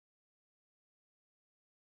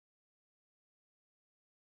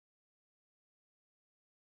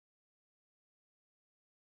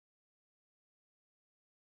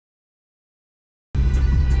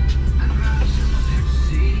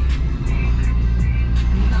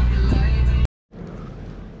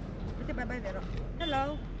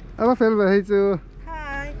Hello, fel về hay chưa?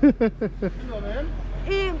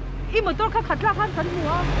 Hi. Im một tôi khát ra khát khát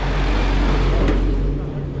mùa.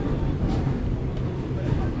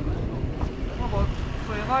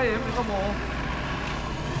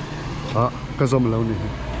 Cái rôm lâu này.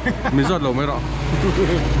 Mình rót lâu mấy đó.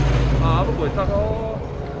 Bất buổi ta có.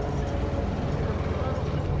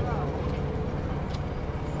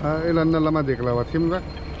 Ilan na lama dik lawat him ra.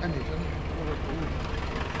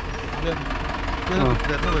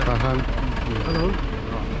 Tahan.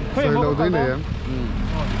 Soi lâu đấy này em.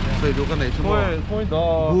 Soi đâu cái này chứ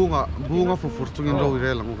mà. Bunga phufur chungin rau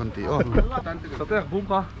re lang kan ti. Oh. Sao thế bún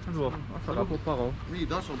cá? Ăn được. Sao đó bún cá không? Ni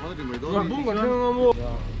đó số bao nhiêu mấy đó. Bún còn chưa mua.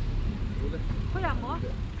 Thôi làm么?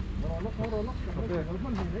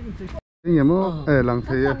 Cái gì mà? Lăng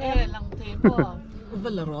thế. Lăng thế bo.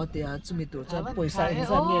 Vẫn là rõ thì chúng mình tổ chức buổi sáng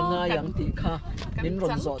ra nghe nga yang thì kha nên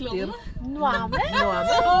rộn rộn tiếng Nòa mấy.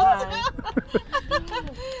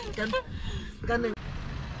 Cái này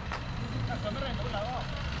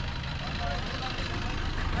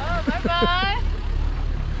Bye bye.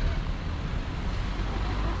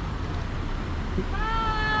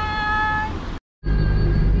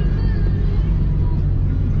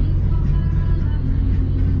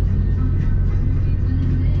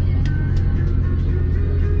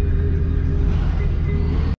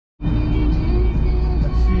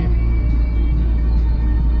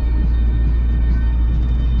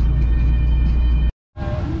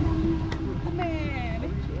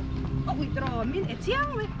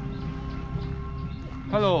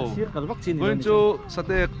 Hello. Going to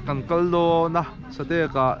sate kan kaldo na sate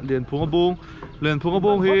ka lian phunga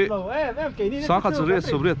bung hi sa kha chure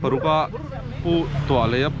soviet paruka pu to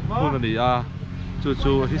le pu ni a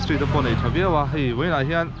chu history da pon ei thavia wa hei weina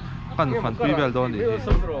hian kan fan pi bel don ni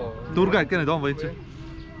tour guide ken don wein chu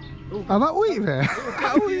Mà ui về.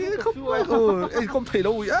 ui không ei không thấy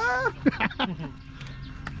đâu ui á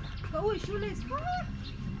Ui shoelace.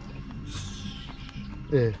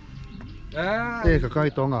 Cái cái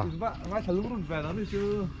tông à? Ngay thằng lúc về đó đi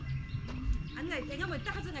chứ. Anh này cái mình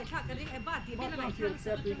chắc cái này khác cái đấy em bắt thì biết là này khác.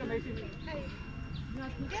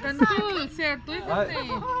 Cần cứ xe túi cái này.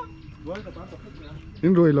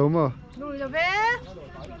 Nhưng rồi lâu mà. Rồi là bé.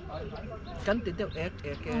 cắn tí tiêu ép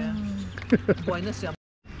cái quay nó xem.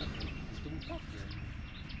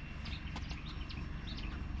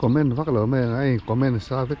 Comment phát lỡ mẹ ấy comment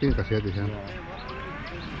sao tất cả xe thì sao?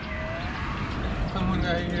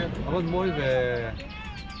 Con môi về.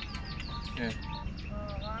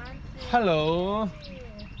 Hello.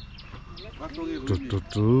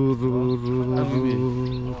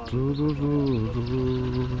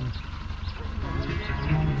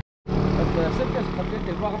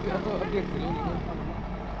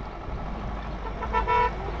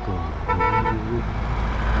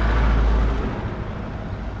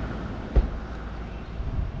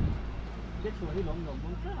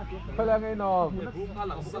 Phải là ngay nọ.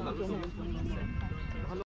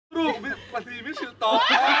 Pati biết sự to.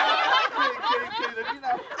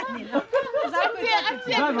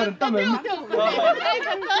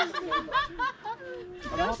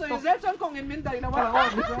 Rồi dễ chân con em miền Tây đâu mà.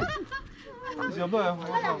 Giờ bữa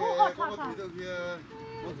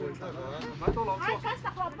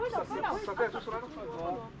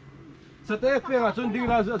Sate pia nga chun ding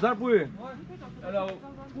la zar pui. Hello.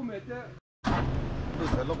 Ku me te. Đi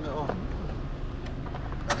sẽ lúc nữa.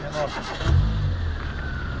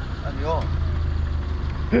 Anh nhớ.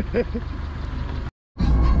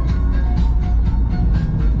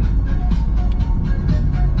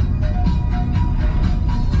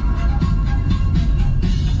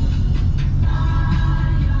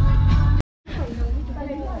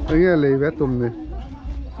 Anh nghe lấy vé tùm này.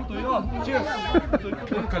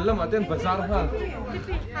 Cần lắm mà tên bazaar ha.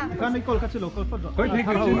 Kan ikol kasi local food. Hoy thik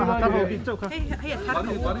Taro dito ka. Hay thắt cậu.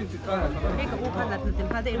 Hay cậu upan là tiền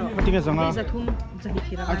pha đấy rồi. Pati nga zanga. Bây giờ thum giờ đi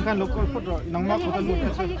kira. Kan local food ro nang ma ko tan mo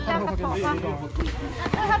kasi. Taro ka din.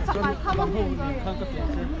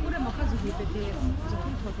 Ura mo ka zuhi pete.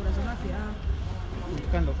 Zuhi thua pura zona pia.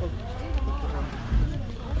 Kan local.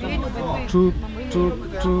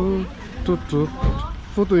 Chút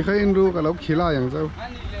phụ tuổi khai in ru cả lúc khí laอย่างsao?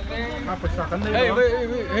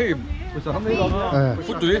 Hey, bây giờ không đi đâu.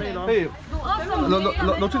 Phút tuổi. Hey.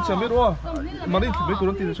 Nó trên xe biết đúng không? Mà đi thì biết cô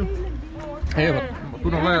đang tin chứ. Hey, mà cô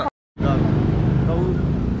nói lại. Đâu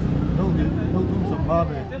thum sum ba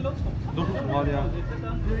về. Đâu thum ba đi à?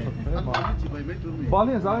 Ba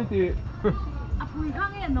liền sao thì Ui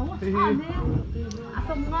khang nghe nấu ăn nè. À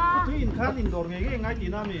sông nga. Tuy in khát in đồn ngay ngay tí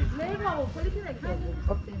nam mi. Lấy vào cái cái này khang.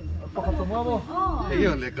 Pakat semua bo. Thế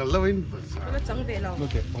giờ lại cả lâu in. Nó trắng về lòng.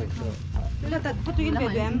 Okay, baik. Nó thật có tuy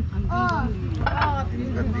về em. Cái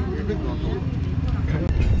gì biết nó thôi.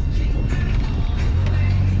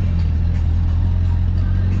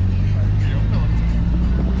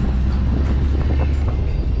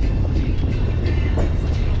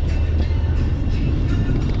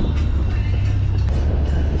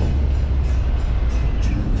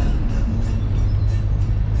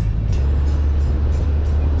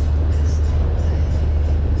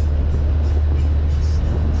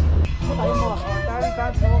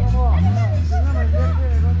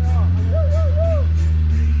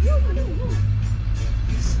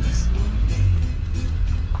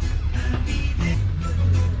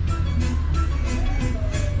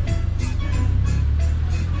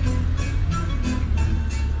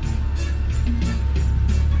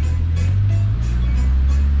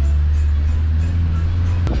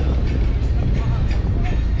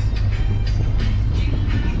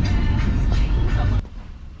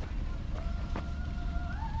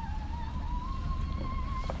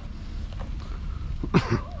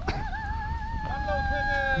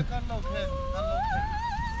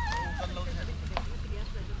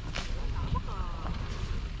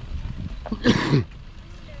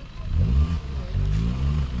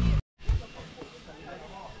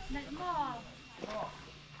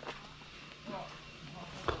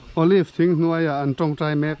 Olive thing nuôi à ăn trong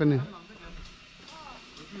trái mẹ cái này.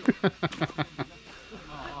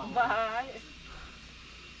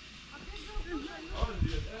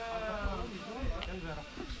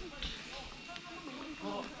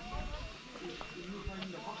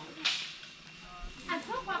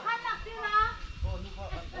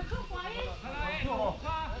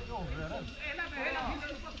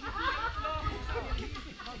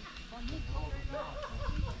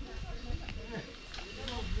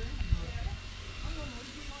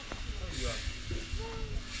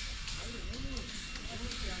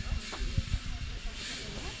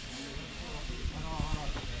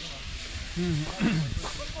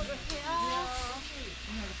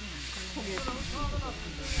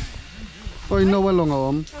 Ôi nấu vào lòng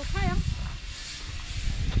ốm.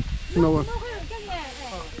 Nấu vào.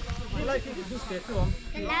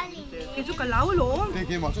 Cái chú cả lấu luôn. Thế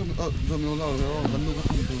kia mà cho mình lâu rồi, vẫn luôn có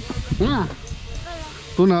thông tin.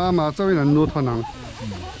 Tu na mà cháu in nấu thằng nào.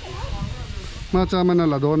 Mà cha mình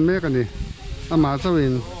là đòn mẹ cái này. Mà cháu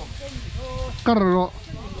in. Cắt rồi.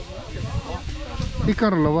 Đi cắt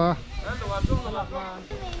rồi va.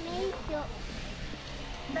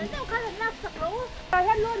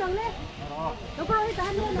 Hết luôn nè. Nó có rồi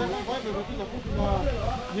hết luôn nè.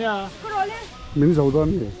 Nha. Có rồi lên. Mình giàu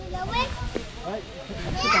đòn gì?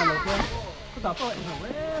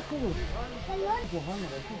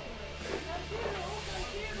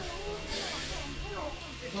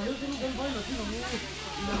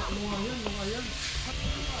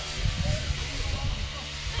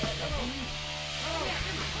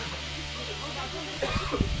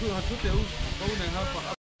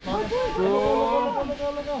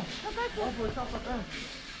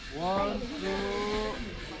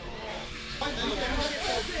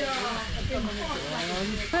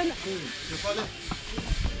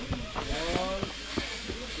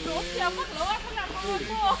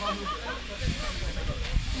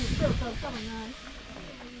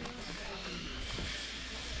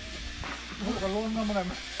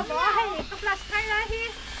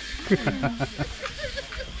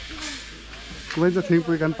 Quênจะทิ้ง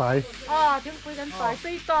ปุยกันไป Chúng tôi đang phải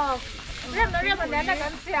xây to. Riêng mà nén là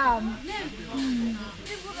gắn xẻm.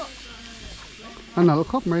 อันนั้น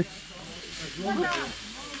ครบไหม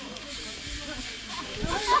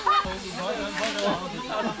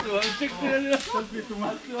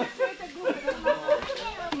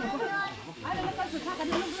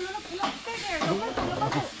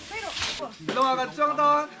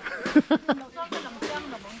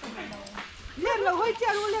Lên là hơi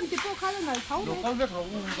che luôn lên thì cô khai là ngày xấu. Con biết rồi,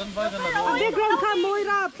 gần vai gần là Đi grand khai môi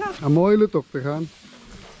ra. อ่ะมอยหรือตกไปครับ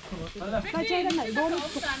Khai chơi lên này đôn.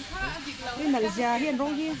 Đi này già hiền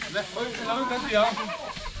rong hiền.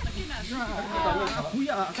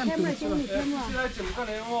 Thêm này thêm này thêm vào.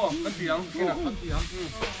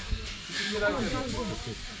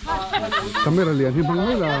 Camera liền thì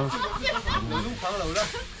bằng là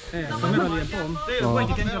Kamera liền phong. Quay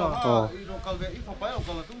cái cái đó. Cầu về ít phòng bãi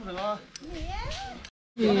cầu là cũng được á.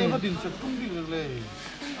 Cái nó điện sực cũng đi được này.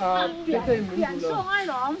 Hiện xuống ai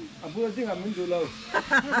lắm. Vừa xin làm mình đủ lâu.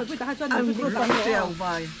 Anh vừa tặng trèo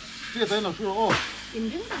vài. Cái tới là chưa ô.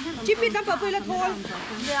 chỉ biết đâm vào bây là thôi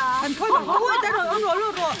anh thôi bằng ôi ta rồi ông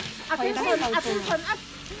rồi à cái phần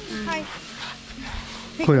hay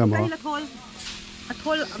thôi à mà đây là thôi à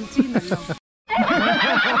thôi là ông chi này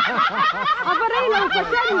à vào đây là cái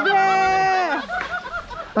chân về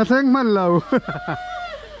à xem man lâu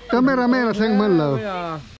cameraman là xem man lâu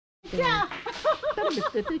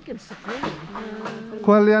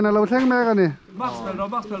quan liền là lâu xem mẹ cái này Max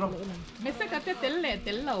rồi Mấy sẽ có tế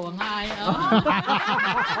lẩu ngay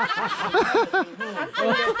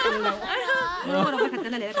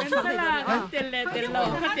tế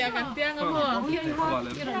lẩu khát tiếng không hả?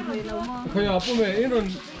 그야 뿜에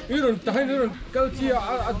이런 다른 이런 깔지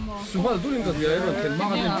수화 둘인 거 그야 이런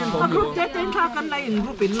캔마가 된 à group chết đến tha căn này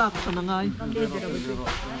group pin là thằng nào ngay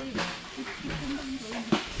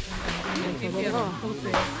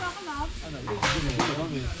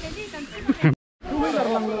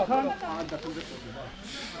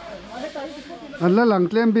anh là lăng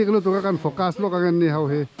claim big luôn tụi các focus lo các này hao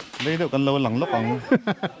he đây đâu cần lâu lẳng lốc bằng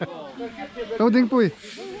đâu tiếng pui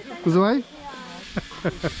rồi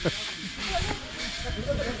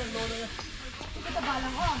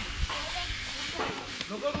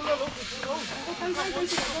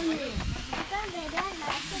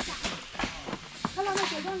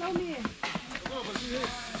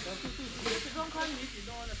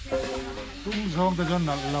cũng giống cái dân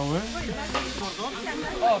lâu ấy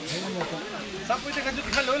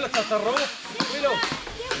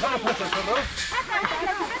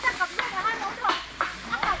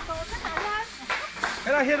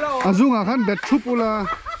azung akan bet chup ula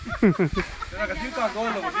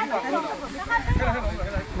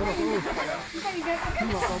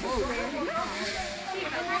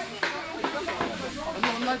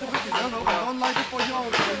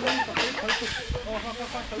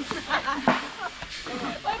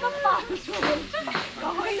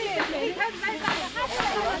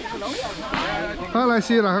Halai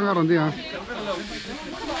lah kan dia.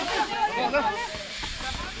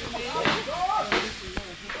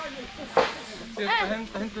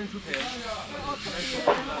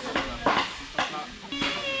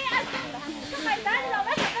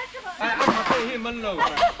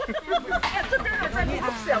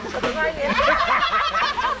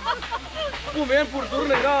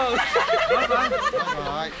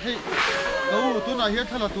 hey đâu tôi nói hết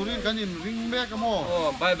là tôi đi cái gì ring back cái mò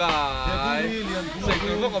bye bye sẽ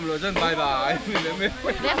cứ có cầm lửa chân bye bye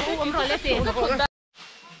Để phụ ông rồi lấy tiền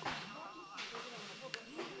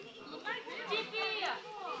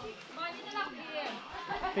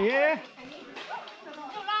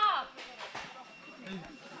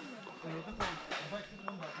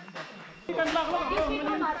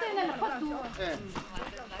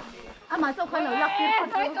thế mà sao khoai nấu lọc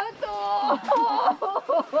tiền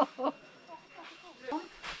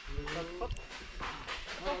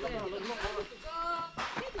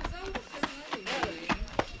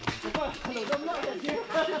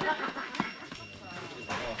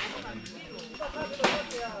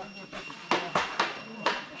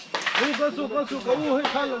có su có u hay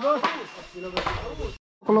khăn rồi đó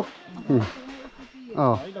Kolok.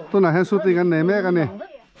 Tu nak hand shooting kan ni, mek kan ni.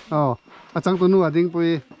 Acang tu nu ading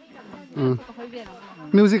pui.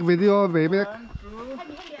 Music video mek.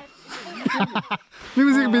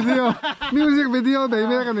 Music video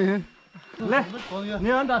mek kan ni. lê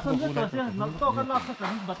nếu anh đã sân rất tốt chứ nó to cái lắc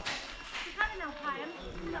cái bật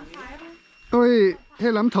Tôi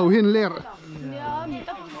he lam thầu hin ler.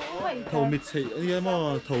 thầu mịt sậy cái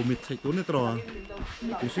mò thầu mịt sậy tối nay trò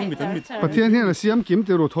tôi suy mịt tấn mịt Bà thiên he là xiêm kiếm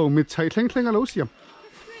tiêu thầu mịt chạy theng theng cái lấu xiêm.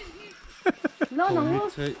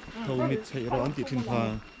 thầu mịt sậy rồi anh chị thiên pha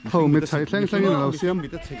Thầu mịt chạy theng theng cái lấu xiêm.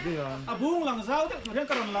 mịt sậy đấy à à buông lằng sao thế cái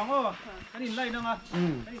cần lằng ó cái này lây nữa à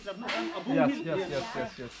à buông yes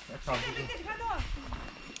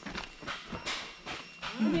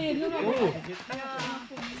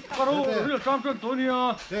có đâu rồi trong trận tối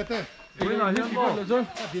nha thế thế cái này hiếm bỏ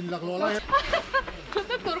tiền lạc lò lại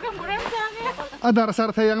Adar sar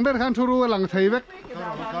thầy yang ber khan thuru lang thầy vek.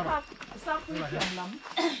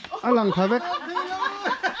 Lang thầy vek.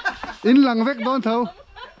 In lang vek don thâu.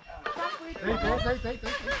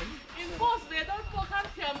 Boss về đó có khăn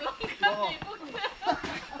thèm lắm khăn gì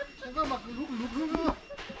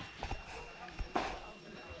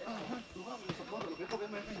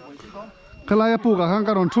Kalaya pu ka hang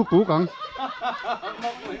karon thuk pu kang.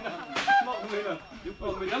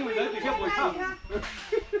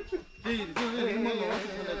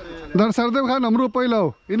 Dar sar dev khan amru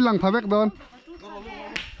pailo in lang phavek don.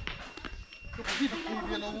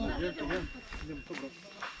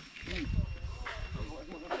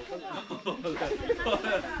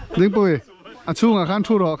 Ding pui. A chung a khan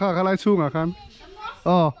thu ro kha khalai chung a khan.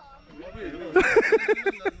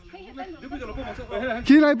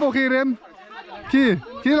 khi lại bộ khi rem khi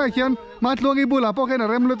lại khian mát luôn cái bù là bộ khi là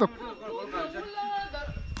rem luôn tục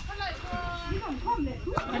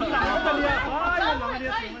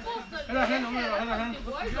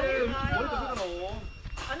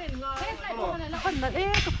Phần ấy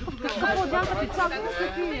cái một giang cái trắng cái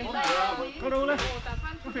gì có đâu đấy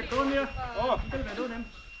có phải tôn đi cái này đâu em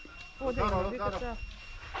ô đây rồi cái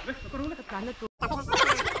cái có đâu đấy cái này tụ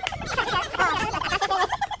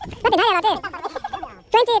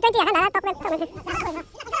 20 hả là tóc lên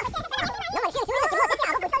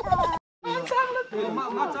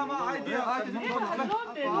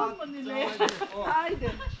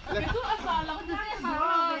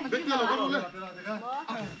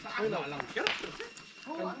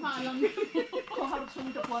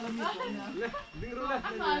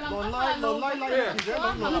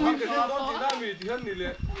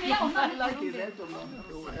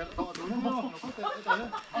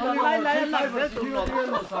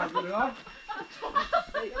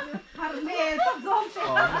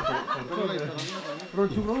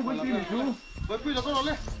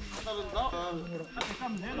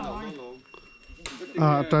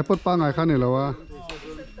trái bột pa ngày khăn này là wa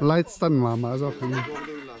light sun mà do không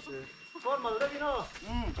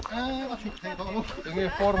Ini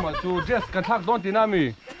formal tu just kan thak don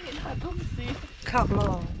tinami. khạc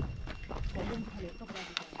lò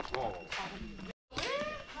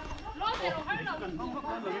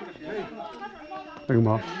từng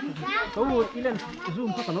mỏ đâu ilen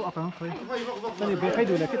zoom phát talo akang khơi cái này bé khai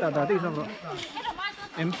đủ là cái tàu đi sao rồi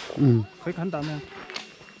em khơi khán tạm nè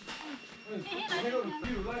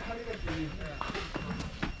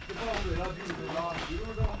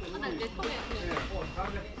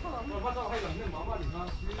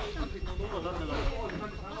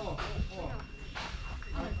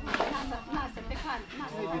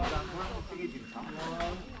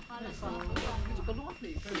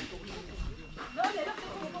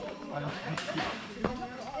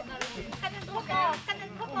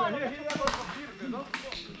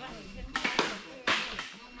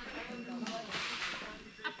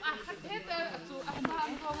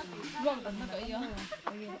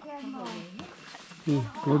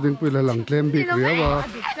có tiếng quỳ là lẳng kem bị ría vào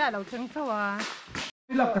cha đầu trứng sao à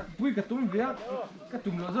Ini lah kat pui kat tum dia kat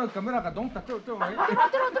tum lo kamera kat dong tak tu mai.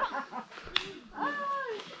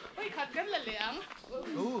 Ôi khát cái là liang.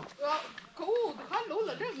 Cú khát lú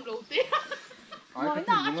là rất đầu tiên. Nói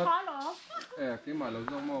nào ăn phá rồi. Cái mà lo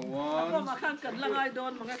dong mà wan. mà khăn cần là ai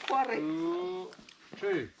đòn mà cái khoa này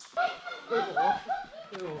Chơi.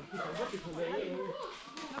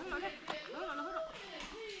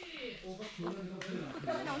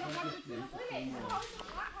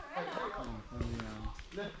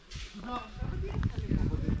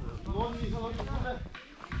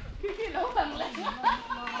 Cái lỗ bằng lại.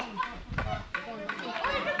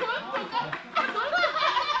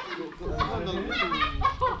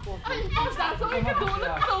 Anh sáng sớm cái đồ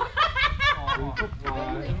nó tục.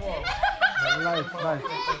 Lai.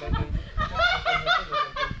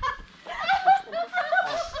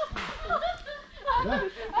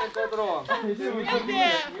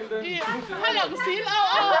 Hai lần xí lao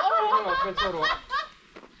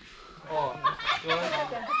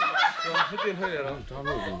hết tiền hơi rồi.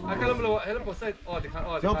 Cái lâm lo, cái lâm có sai, thì khá,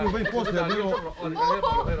 thì Theo phụ huynh post này rồi.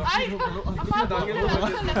 ai Cái đáng nghĩa là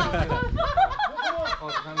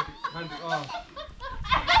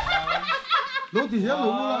Lúc thì hết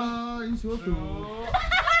lúc là in số từ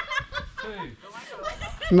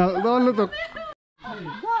nợ đó liên tục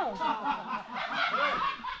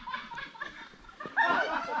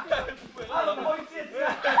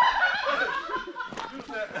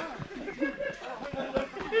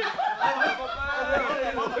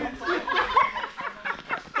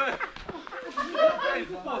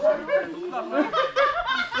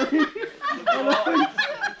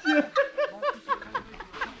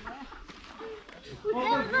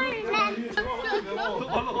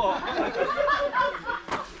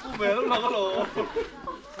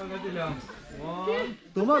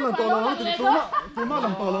tụi má làm to là tụi má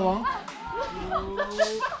làm to là vắng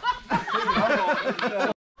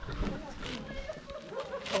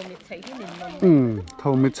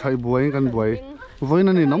thầu mít chạy buổi gần buổi với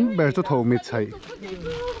nó này nóng bè cho thầu mít chạy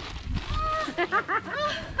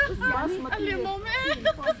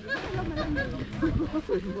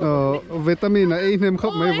vitamin là anh em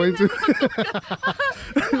khóc mấy với chứ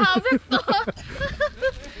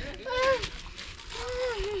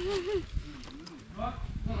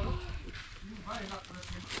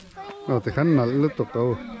thì khán nở liên tục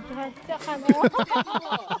đâu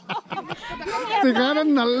thì khán nó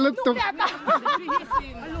nở liên tục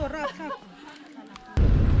Alo ra khác.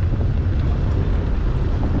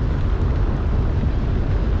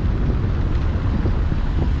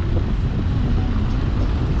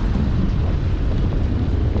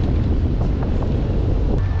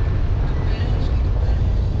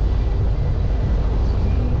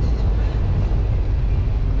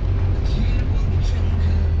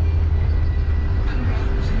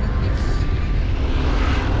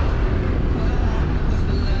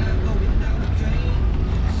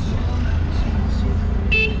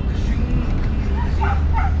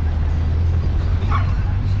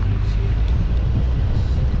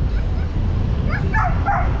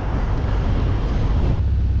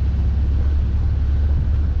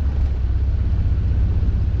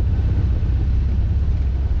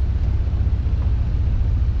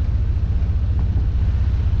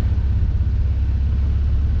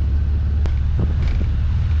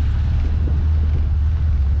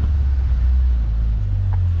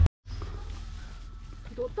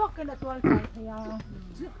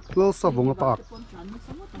 Lo sa vunga pak.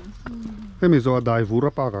 Hemi zo dai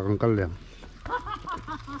vura pak ang kalliang.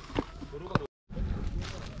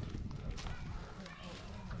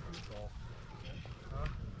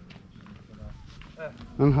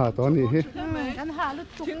 An ha to ni he. An ha lu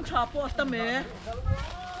tu. Thing cha po ta me.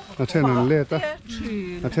 A chen an le ta.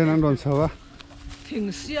 A chen an ron sawa.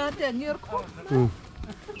 Thing sia te ngir ko.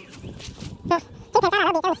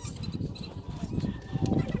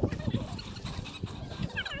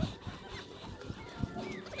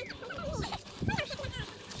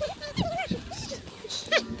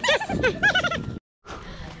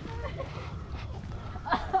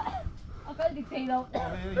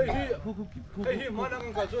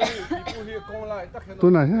 Tu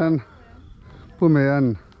na hian pu me an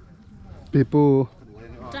pipu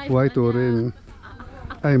wai turin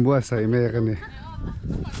ai mua sai me ka ni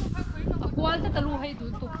Kual ta talu hai tu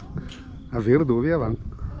tu. a vir du bia bang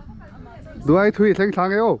du ai thui theng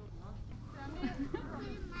thang eo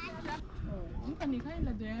Ani khai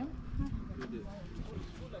la de.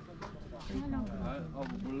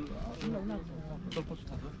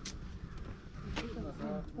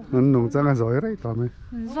 nan nong chang a zoi rai to me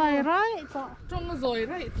Rồi rồi. Trong rồi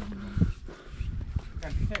đấy.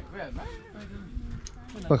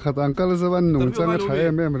 pakhat uncle zawan nong chang a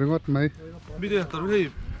thai me ringot mai mi de taru hei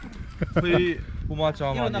hei puma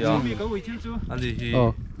cha ma ya ani hi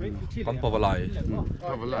pan pa balai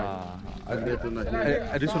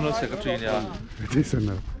additional secretary nia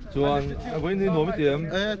additional chuan agoi ni no mi tiam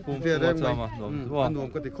pum ve reng cha mai ma no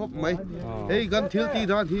nuam ka ti khop mai ei gan thil ti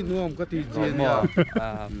dan thi nuam ka ti je ma nia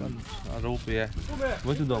ro pe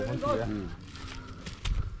wo tu dog mo ti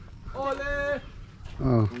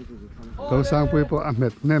lo sang pui po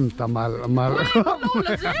amet nem tamal amal Lâu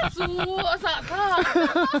là dễ dù dạ ta.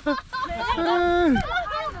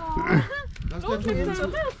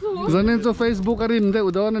 zanen cho Facebook arim de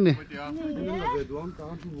udon ani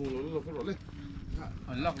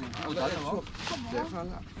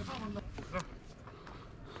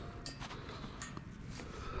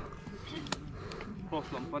cross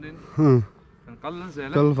lam panin kan kal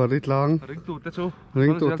zela kal varit lang ring tu te chu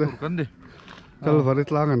ring tu te kan di kal varit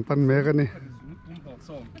lang an pan me ka ni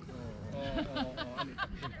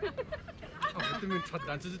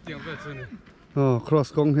cross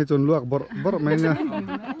kong he chon luak bor mai nha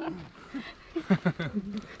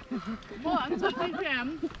Bố ăn cho cái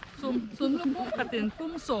kèm. Sum lúc bố cả tiền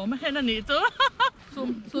cung sổ mà hay là nị chứ.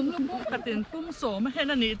 Sum lúc bố cả tiền cung sổ mà hay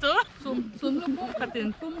là nị chứ. Sum lúc bố cả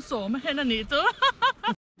tiền cung sổ mà hay là nị chứ.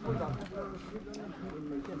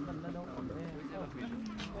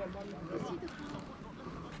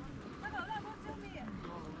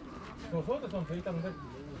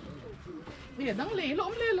 Để đăng lý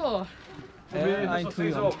lỗm lên rồi. Anh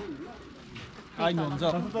thui ai nhổn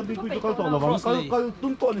dọc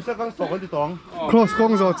cross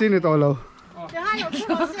kong zo chin ni to lo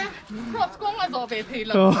Cross con là giò về thì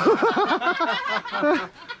là.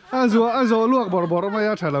 a zo luak bor mai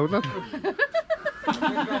a thalo ta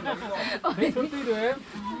Đây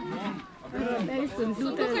sườn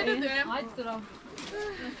sườn thế em.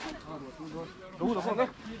 đúng rồi con đấy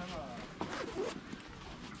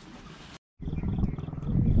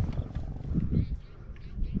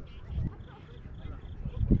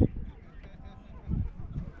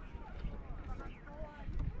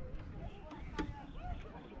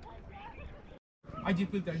I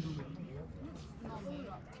just feel that I do.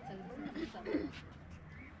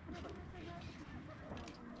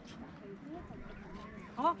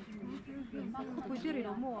 Bùi chưa để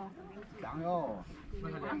đâu mua. Chẳng yo.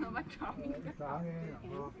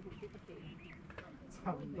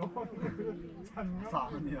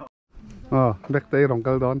 back tay rong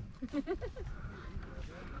kal don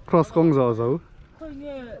cross kong zo zo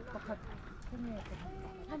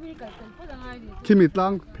kimit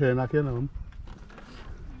lang phe na khian am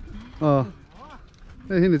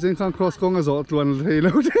ei hin ching khang cross kong a zo tluan thei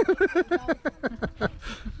lo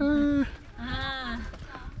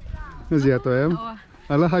nó dễ tụi em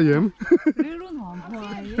là hay em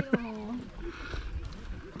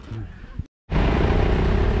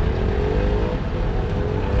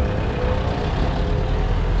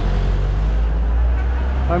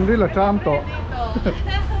anh đi là tram to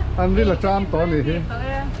anh đi là tram to này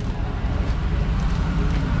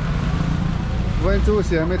vậy chú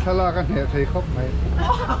sẽ mấy thằng là cái hệ thầy khóc mày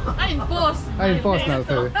anh boss nào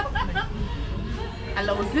thầy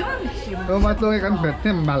mà tôi cái vẹt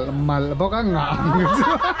thế mà bao cái ngã